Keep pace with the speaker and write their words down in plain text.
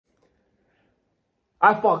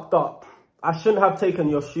I fucked up. I shouldn't have taken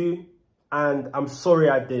your shoe, and I'm sorry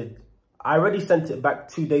I did. I already sent it back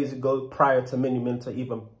 2 days ago prior to Mini Minter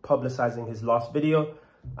even publicizing his last video.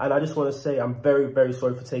 And I just want to say I'm very, very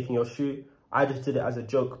sorry for taking your shoe. I just did it as a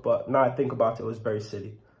joke, but now I think about it, it was very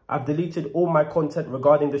silly. I've deleted all my content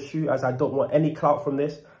regarding the shoe as I don't want any clout from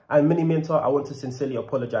this. And Mini Minter, I want to sincerely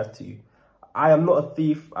apologize to you. I am not a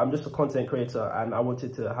thief, I'm just a content creator and I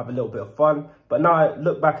wanted to have a little bit of fun. But now I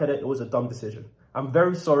look back at it, it was a dumb decision. I'm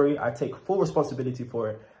very sorry, I take full responsibility for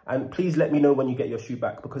it. And please let me know when you get your shoe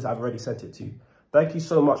back because I've already sent it to you. Thank you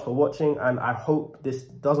so much for watching and I hope this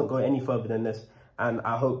doesn't go any further than this. And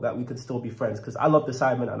I hope that we could still be friends because I love the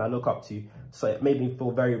Simon and I look up to you. So it made me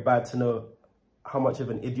feel very bad to know how much of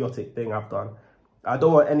an idiotic thing I've done. I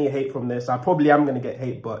don't want any hate from this. I probably am going to get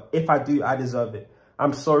hate, but if I do, I deserve it.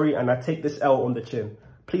 I'm sorry and I take this L on the chin.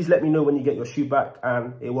 Please let me know when you get your shoe back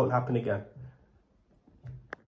and it won't happen again.